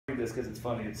this because it's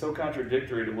funny. It's so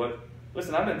contradictory to what...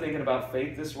 Listen, I've been thinking about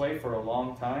faith this way for a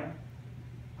long time.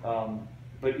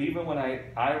 But even when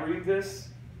I read this,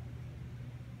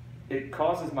 it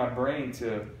causes my brain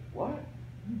to, what?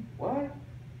 What?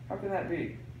 How can that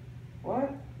be?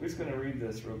 What? We're just going to read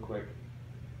this real quick.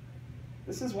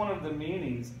 This is one of the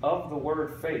meanings of the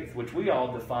word faith, which we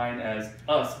all define as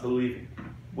us believing,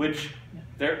 which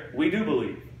we do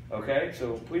believe, okay?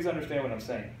 So please understand what I'm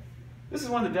saying. This is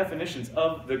one of the definitions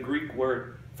of the Greek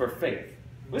word for faith.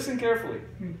 Listen carefully.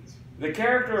 The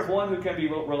character of one who can be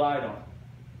relied on.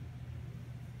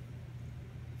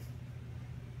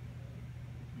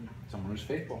 Someone who's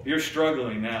faithful. You're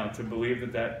struggling now to believe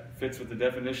that that fits with the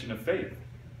definition of faith.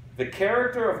 The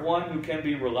character of one who can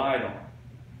be relied on.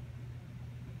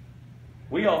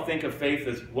 We all think of faith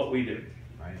as what we do.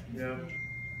 Right. Yeah.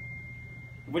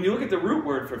 When you look at the root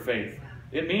word for faith,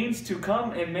 it means to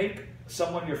come and make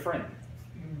someone your friend.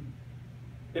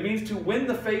 It means to win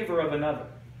the favor of another.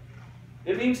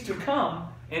 It means to come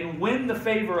and win the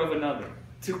favor of another.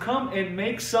 To come and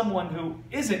make someone who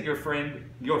isn't your friend.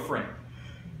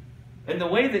 And the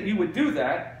way that you would do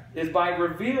that is by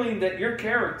revealing that your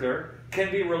character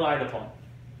can be relied upon.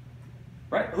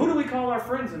 Right? Who do we call our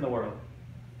friends in the world?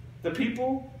 The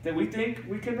people that we think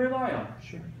we can rely on.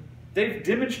 Sure. They've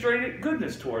demonstrated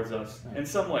goodness towards us in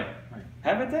some way. Right.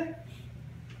 Haven't they?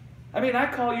 I mean,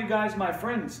 I call you guys my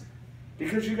friends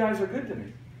because you guys are good to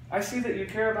me. I see that you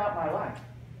care about my life.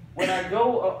 When I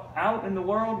go out in the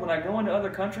world, when I go into other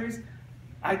countries,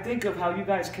 I think of how you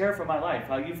guys care for my life,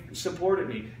 how you've supported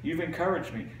me, you've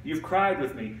encouraged me, you've cried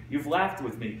with me, you've laughed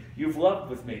with me, you've loved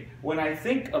with me. When I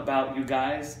think about you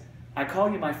guys, I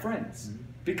call you my friends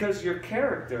because your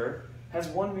character has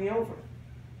won me over,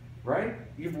 right?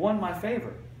 You've won my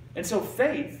favor. And so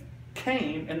faith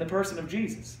came in the person of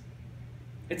Jesus.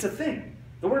 It's a thing.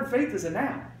 The word faith is a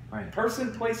noun. Right.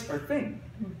 Person, place, or thing.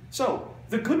 So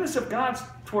the goodness of God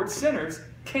towards sinners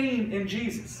came in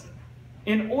Jesus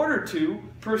in order to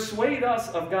persuade us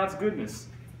of God's goodness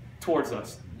towards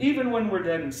us, even when we're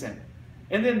dead in sin.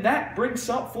 And then that brings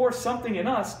forth something in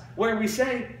us where we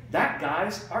say, that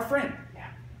guy's our friend.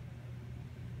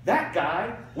 That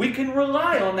guy, we can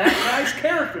rely on that guy's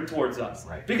character towards us.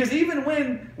 Right. Because even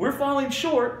when we're falling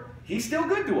short, he's still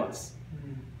good to us.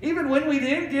 Even when we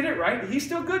didn't get it right, he's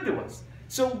still good to us.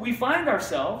 So we find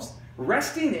ourselves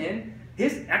resting in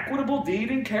his equitable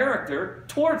deed and character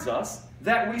towards us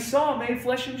that we saw made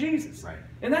flesh in Jesus. Right.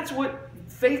 And that's what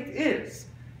faith is.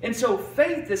 And so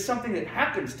faith is something that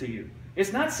happens to you.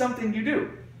 It's not something you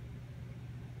do.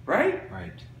 Right?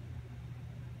 Right.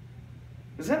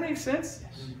 Does that make sense?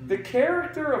 Yes. The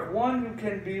character of one who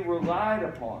can be relied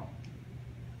upon.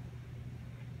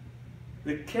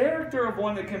 The character of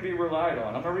one that can be relied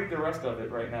on. I'm going to read the rest of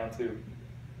it right now too.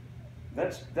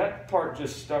 That part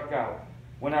just stuck out.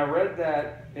 When I read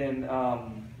that in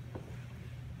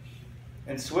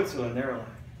Switzerland, they were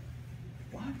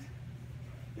like, what?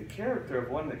 The character of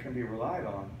one that can be relied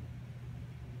on.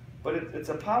 But it's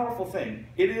a powerful thing.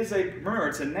 Remember,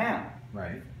 it's a noun.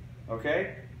 Right.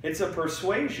 Okay? It's a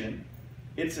persuasion.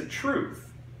 It's a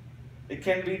truth. It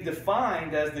can be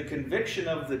defined as the conviction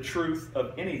of the truth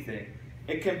of anything.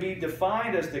 It can be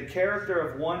defined as the character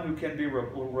of one who can be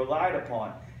relied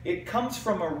upon. It comes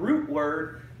from a root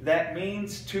word that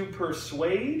means to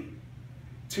persuade,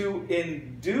 to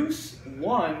induce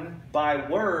one by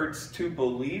words to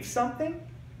believe something,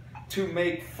 to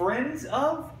make friends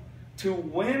of, to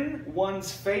win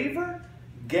one's favor,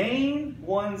 gain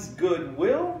one's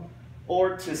goodwill,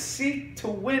 or to seek to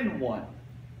win one.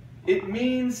 It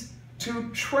means to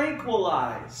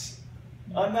tranquilize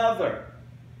another.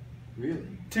 Really?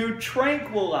 To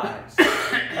tranquilize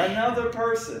another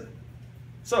person.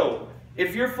 So,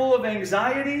 if you're full of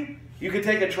anxiety, you can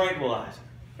take a tranquilizer.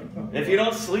 If you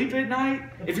don't sleep at night,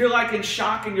 if you're like in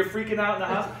shock and you're freaking out in the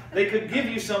house, they could give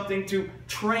you something to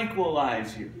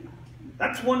tranquilize you.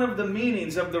 That's one of the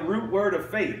meanings of the root word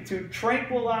of faith, to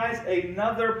tranquilize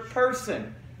another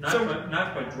person.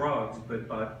 Not by drugs, but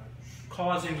by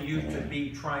causing you to be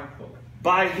tranquil.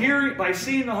 By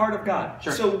seeing the heart of God.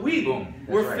 Sure. So we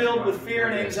were right. filled with fear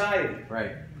and anxiety.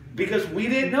 Right. Because we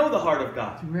didn't know the heart of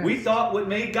God. Rest. We thought what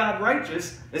made God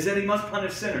righteous is that he must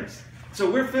punish sinners.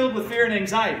 So we're filled with fear and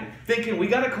anxiety, thinking we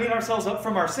got to clean ourselves up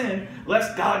from our sin,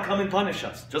 lest God come and punish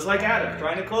us. Just like Adam,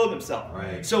 trying to clothe himself.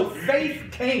 Right. So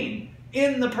faith came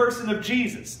in the person of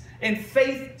Jesus. And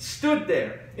faith stood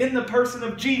there in the person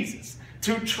of Jesus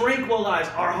to tranquilize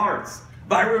our hearts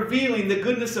by revealing the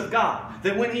goodness of God.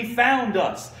 That when he found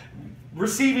us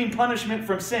receiving punishment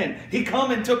from sin, he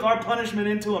come and took our punishment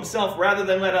into himself rather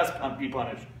than let us be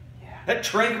punished. Yeah. That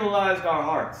tranquilized our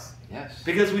hearts. Yes.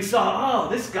 Because we saw, oh,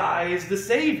 this guy is the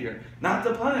Savior, not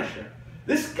the Punisher.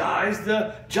 This guy's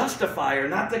the justifier,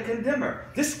 not the condemner.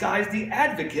 This guy's the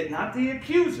advocate, not the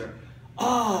accuser.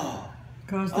 Oh.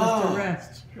 Caused us to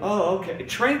rest. Oh, okay. It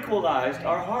tranquilized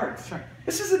our hearts. Sure.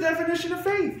 This is the definition of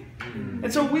faith.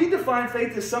 And so we define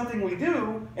faith as something we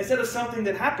do instead of something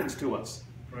that happens to us.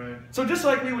 Right. So just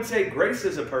like we would say grace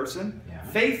is a person, Yeah.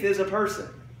 faith is a person.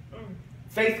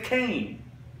 Faith came.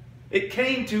 It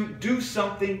came to do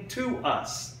something to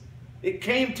us. It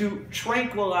came to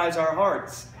tranquilize our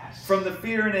hearts from the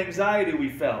fear and anxiety we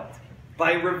felt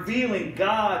by revealing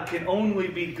God can only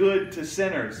be good to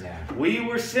sinners. Yeah. We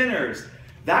were sinners.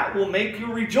 That will make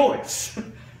you rejoice.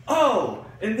 Oh,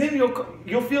 and then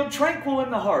you'll feel tranquil in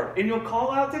the heart and you'll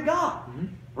call out to God.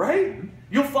 Right?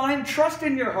 You'll find trust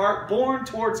in your heart born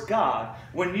towards God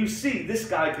when you see this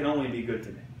guy can only be good to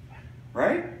me.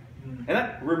 Right? And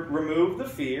that remove the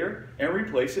fear and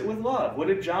replace it with love. What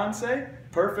did John say?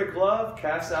 Perfect love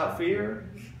casts out fear.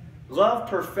 Love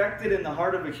perfected in the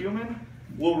heart of a human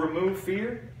will remove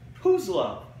fear. Whose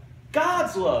love?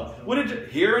 God's love. What did you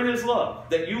hear in his love?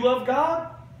 That you love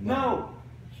God? No.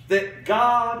 That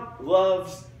God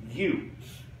loves you.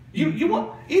 You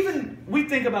want, even we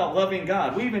think about loving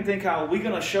God. We even think how we're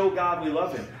going to show God we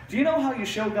love him. Do you know how you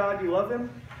show God you love him?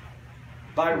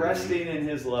 By resting in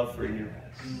his love for you.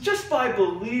 Just by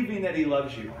believing that he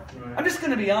loves you. Right. I'm just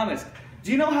going to be honest.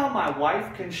 Do you know how my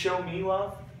wife can show me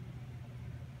love?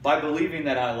 By believing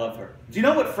that I love her. Do you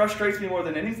know what frustrates me more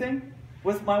than anything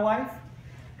with my wife?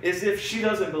 Is if she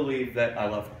doesn't believe that I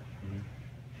love her.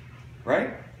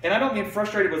 Right? And I don't mean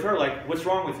frustrated with her like, what's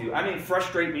wrong with you? I mean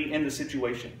frustrate me in the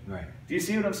situation. Right. Do you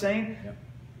see what I'm saying? Yep.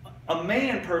 A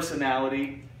man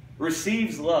personality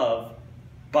receives love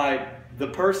by the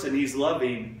person he's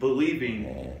loving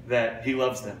believing that he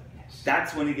loves them. Yes.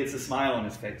 That's when he gets a smile on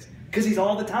his face. Because he's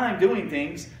all the time doing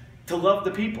things to love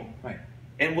the people. Right.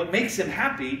 And what makes him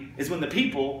happy is when the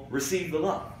people receive the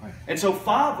love. Right. And so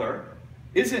father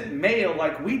isn't male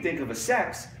like we think of a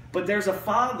sex, but there's a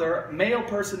father, male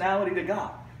personality to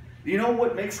God. You know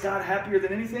what makes God happier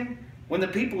than anything? When the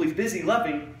people he's busy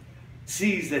loving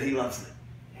sees that he loves them.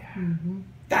 Mm-hmm.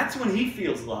 That's when he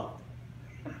feels loved.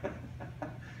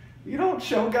 You don't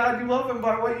show God you love him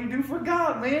by what you do for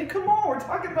God, man. Come on, we're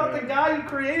talking about the guy who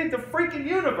created the freaking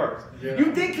universe. Yeah.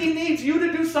 You think he needs you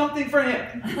to do something for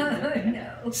him?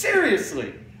 No.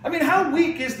 Seriously. I mean, how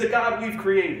weak is the God we've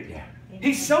created? Yeah.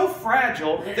 He's so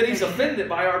fragile that he's offended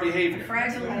by our behavior.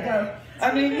 Fragile ego.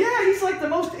 I mean, yeah, he's like the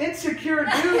most insecure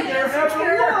dude there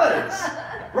ever was.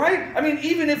 Right? I mean,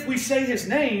 even if we say his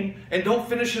name and don't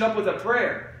finish it up with a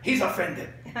prayer, he's offended.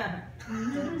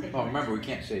 Well, remember, we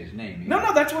can't say his name.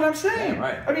 No, that's what I'm saying. Yeah,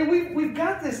 right. I mean, we've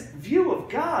got this view of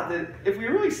God that if we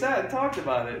really sat and talked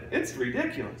about it, it's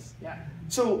ridiculous. Yeah.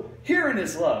 So, herein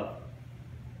is love.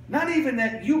 Not even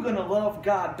that you're going to love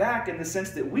God back in the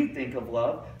sense that we think of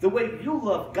love. The way you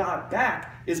love God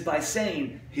back is by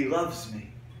saying, he loves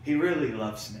me. He really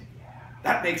loves me.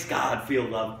 That makes God feel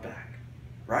loved back.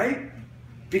 Right?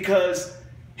 Because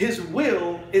his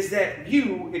will is that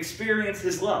you experience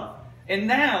his love. And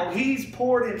now he's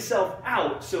poured himself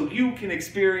out so you can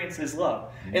experience his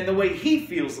love. And the way he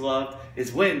feels loved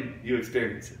is when you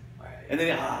experience it. Right. And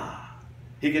then,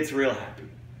 he gets real happy.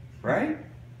 Right?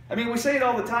 I mean, we say it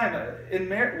all the time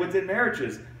within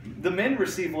marriages. The men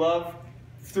receive love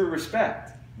through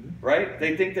respect. Right?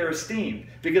 They think they're esteemed.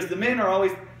 Because the men are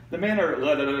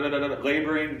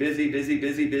laboring, busy.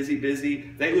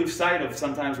 They lose sight of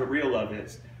sometimes what real love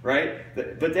is. Right?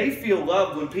 But they feel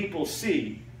loved when people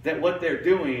see that what they're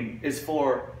doing is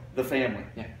for the family.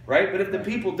 Yeah. Right? But if the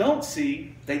people don't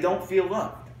see, they don't feel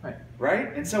loved. Right.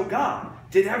 Right? And so God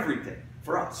did everything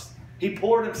for us. He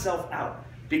poured himself out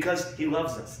because he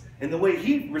loves us. And the way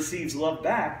he receives love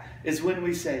back is when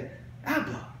we say,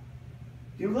 Abba,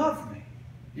 you love me.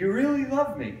 You really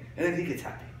love me. And then he gets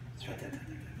happy.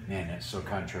 Man, that's so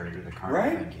contrary to the carnal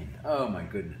Right? thinking. Oh, my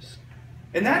goodness.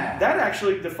 And that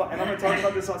actually defines, and I'm going to talk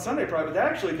about this on Sunday probably, but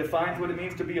that actually defines what it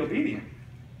means to be obedient.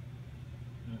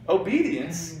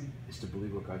 Obedience, Is to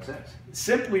believe what God says.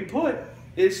 simply put,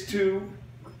 is to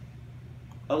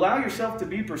allow yourself to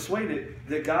be persuaded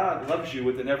that God loves you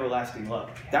with an everlasting love.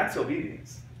 That's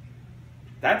obedience.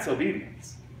 That's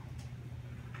obedience.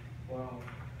 Wow.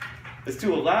 Is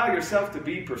to allow yourself to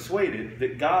be persuaded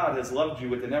that God has loved you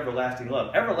with an everlasting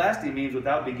love. Everlasting means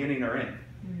without beginning or end.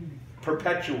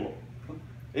 Perpetual.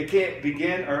 It can't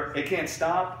begin or it can't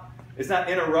stop. It's not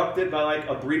interrupted by like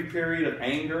a brief period of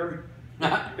anger. You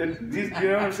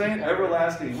know what I'm saying?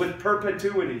 Everlasting. With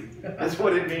perpetuity. That's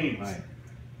what it means. Right.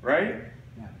 Right?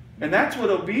 Yeah. And that's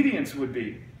what obedience would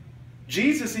be.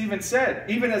 Jesus even said,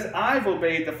 even as I've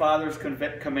obeyed the Father's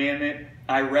commandment,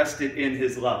 I rested in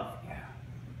his love. Yeah.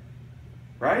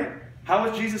 Right? How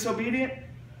was Jesus obedient?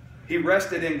 He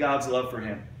rested in God's love for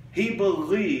him. He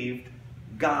believed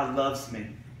God loves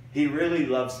me. He really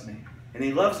loves me. And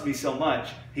he loves me so much,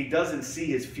 he doesn't see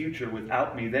his future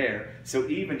without me there. So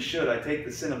even should I take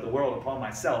the sin of the world upon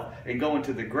myself and go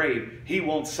into the grave, he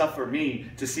won't suffer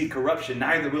me to see corruption,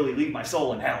 neither will he leave my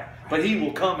soul in hell. But he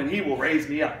will come and he will raise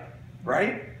me up.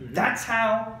 Right? Mm-hmm. That's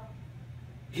how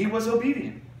he was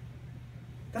obedient.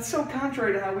 That's so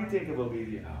contrary to how we think of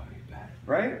obedience. Oh, you bet.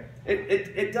 Right?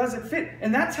 It doesn't fit.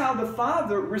 And that's how the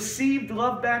Father received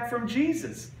love back from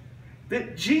Jesus.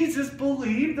 That Jesus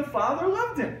believed the Father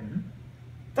loved him. Mm-hmm.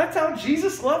 That's how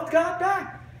Jesus loved God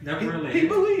back. He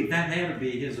believed. That had to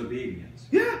be his obedience.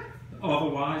 Yeah.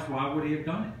 Otherwise, why would he have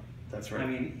done it? That's right. I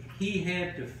mean, he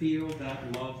had to feel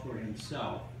that love for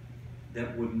himself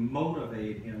that would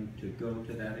motivate him to go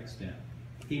to that extent.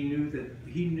 He knew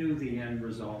the end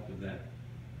result of that.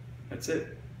 That's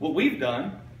it. What we've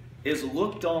done is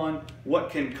looked on what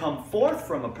can come forth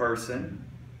from a person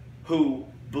who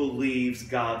believes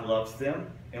God loves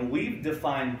them, and we've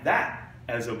defined that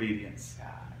as obedience.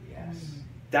 Yes.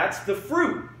 That's the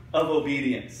fruit of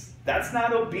obedience. That's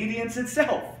not obedience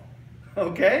itself.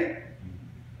 Okay?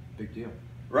 Big deal.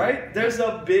 Right? There's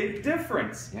a big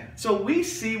difference. Yeah. So we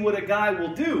see what a guy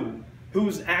will do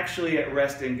who's actually at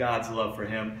rest in God's love for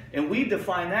him, and we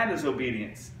define that as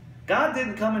obedience. God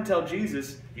didn't come and tell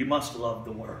Jesus, you must love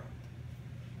the world.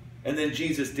 And then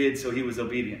Jesus did, so he was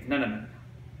obedient. No.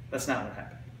 That's not what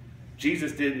happened.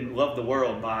 Jesus didn't love the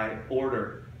world by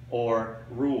order or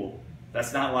rule.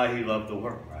 That's not why he loved the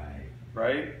world. Right.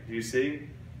 Right? Do you see?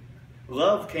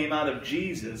 Love came out of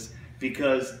Jesus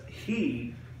because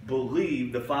he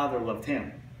believed the Father loved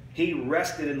him. He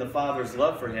rested in the Father's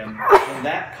love for him, and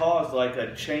that caused like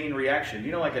a chain reaction.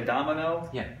 You know, like a domino?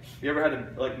 Yeah. You ever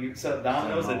had you set up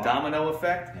dominoes, a domino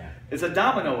effect? Yeah. It's a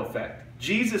domino effect.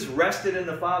 Jesus rested in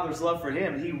the Father's love for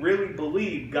him. He really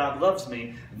believed God loves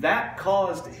me. That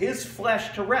caused his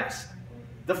flesh to rest.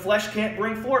 The flesh can't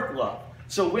bring forth love.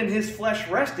 So when his flesh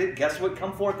rested, guess what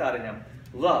come forth out of him?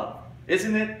 Love.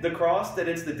 Isn't it the cross that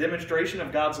it's the demonstration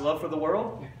of God's love for the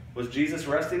world? Yeah. Was Jesus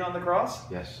resting on the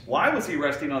cross? Yes. Why was he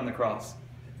resting on the cross?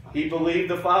 He believed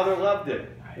the Father loved him.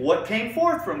 Right. What came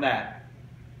forth from that?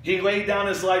 He laid down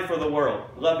his life for the world,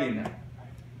 loving them.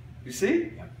 You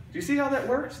see? Yep. Do you see how that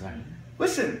works? Right.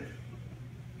 Listen,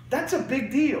 that's a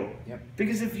big deal. Yep.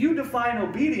 Because if you define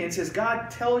obedience as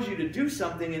God tells you to do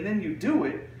something and then you do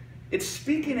it, it's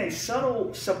speaking a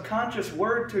subtle subconscious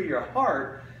word to your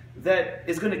heart that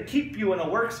is going to keep you in a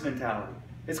works mentality.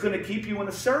 It's going to keep you in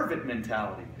a servant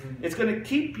mentality. It's going to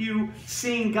keep you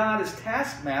seeing God as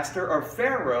taskmaster or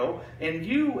Pharaoh and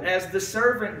you as the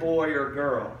servant boy or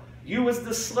girl. You as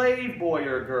the slave boy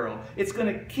or girl. It's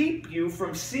going to keep you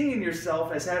from seeing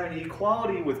yourself as having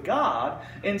equality with God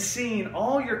and seeing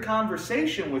all your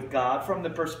conversation with God from the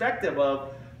perspective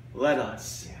of, let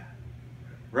us. Yeah.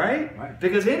 Right?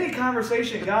 Because any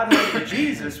conversation God had with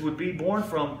Jesus would be born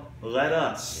from, let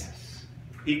us. Yes.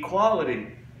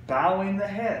 Equality. Bowing the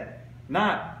head.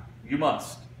 Not, you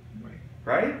must.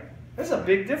 Right? There's a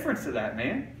big difference to that,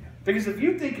 man. Because if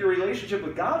you think your relationship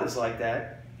with God is like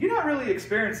that, you're not really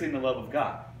experiencing the love of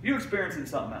God. You're experiencing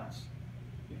something else.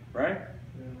 Right?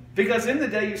 Because in the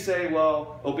day you say,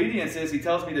 well, obedience is he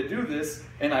tells me to do this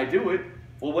and I do it.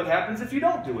 Well, what happens if you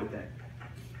don't do it then?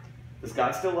 Does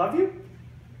God still love you?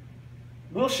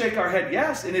 We'll shake our head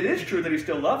yes, and it is true that he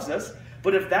still loves us.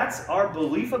 But if that's our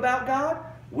belief about God,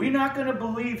 we're not going to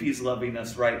believe he's loving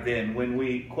us right then when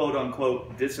we, quote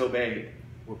unquote, disobeyed.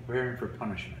 We're preparing for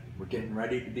punishment. We're getting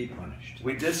ready to be punished.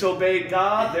 We disobeyed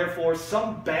God, therefore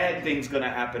some bad thing's going to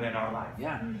happen in our life.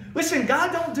 Yeah. Listen,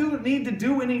 God don't need to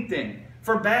do anything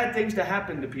for bad things to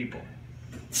happen to people.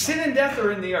 Sin and death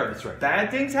are in the earth. That's right.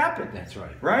 Bad things happen. That's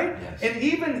right. Right? Yes. And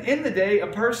even in the day a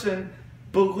person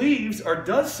believes or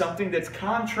does something that's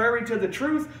contrary to the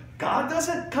truth, God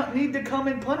doesn't need to come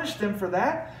and punish them for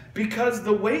that, because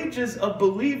the wages of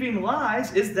believing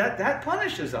lies is that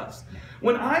punishes us.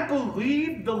 When I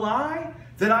believed the lie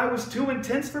that I was too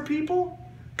intense for people,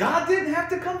 God didn't have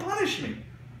to come punish me.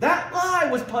 That lie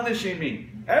was punishing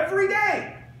me every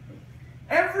day.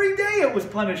 Every day it was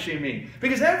punishing me.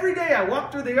 Because every day I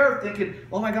walked through the earth thinking,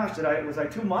 oh my gosh, was I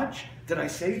too much? Did I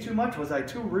say too much? Was I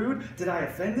too rude? Did I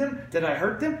offend them? Did I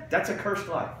hurt them? That's a cursed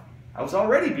life. I was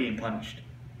already being punished.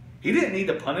 He didn't need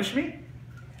to punish me.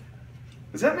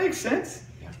 Does that make sense?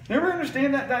 Yeah. You ever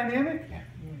understand that dynamic? Yeah.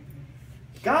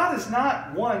 God is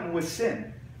not one with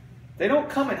sin. They don't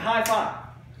come in high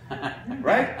five.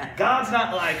 Right? God's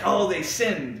not like, oh, they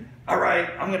sinned. all right,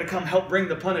 I'm going to come help bring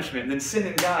the punishment, and then sin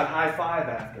and God high five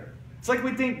after. It's like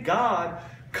we think God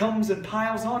comes and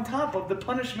piles on top of the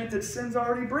punishment that sin's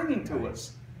already bringing to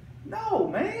us. No,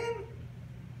 man.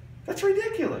 That's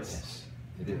ridiculous. Yes,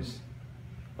 it is.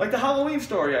 Like the Halloween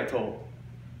story I told.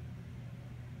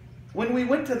 When we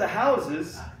went to the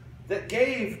houses that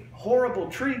gave horrible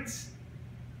treats,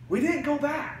 we didn't go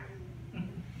back.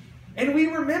 And we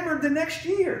remembered the next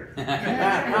year.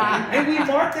 And we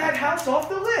marked that house off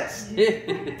the list.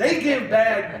 They give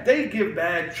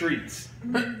bad treats.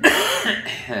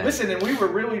 Listen, and we were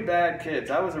really bad kids.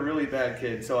 I was a really bad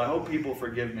kid, so I hope people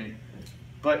forgive me.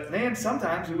 But man,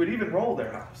 sometimes we would even roll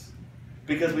their house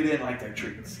because we didn't like their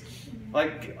treats.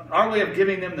 Like our way of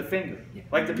giving them the finger.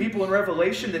 Like the people in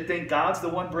Revelation that think God's the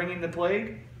one bringing the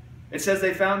plague. It says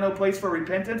they found no place for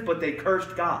repentance, but they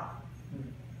cursed God.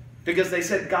 Because they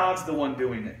said God's the one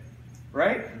doing it.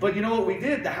 Right? But you know what we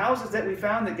did? The houses that we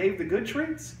found that gave the good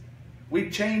treats,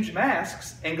 we'd change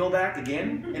masks and go back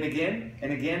again and again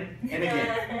and again and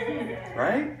again.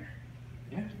 Right?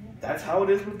 Yeah. That's how it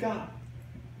is with God.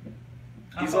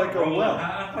 He's I like a well.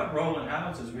 I thought rolling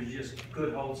houses was just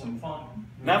good, wholesome fun.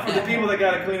 Not for the people that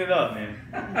got to clean it up, man.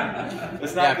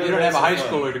 It's not Yeah, if good you don't have a high wholesome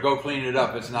fun. schooler to go clean it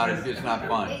up, it's not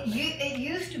fun. It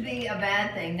used to be a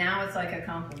bad thing. Now it's like a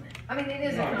compliment. I mean, it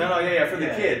is a No, compliment. yeah, for the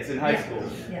kids in high school.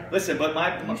 Yeah. Listen, but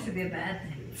It used to be a bad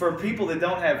thing. for people that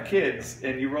don't have kids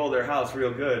and you roll their house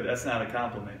real good, that's not a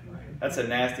compliment. That's a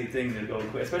nasty thing to go,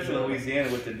 especially in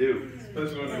Louisiana with the dew.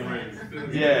 Especially when it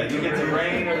rains. Yeah, you get the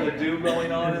rain or the dew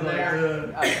going on in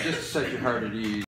there. Just set your heart at ease.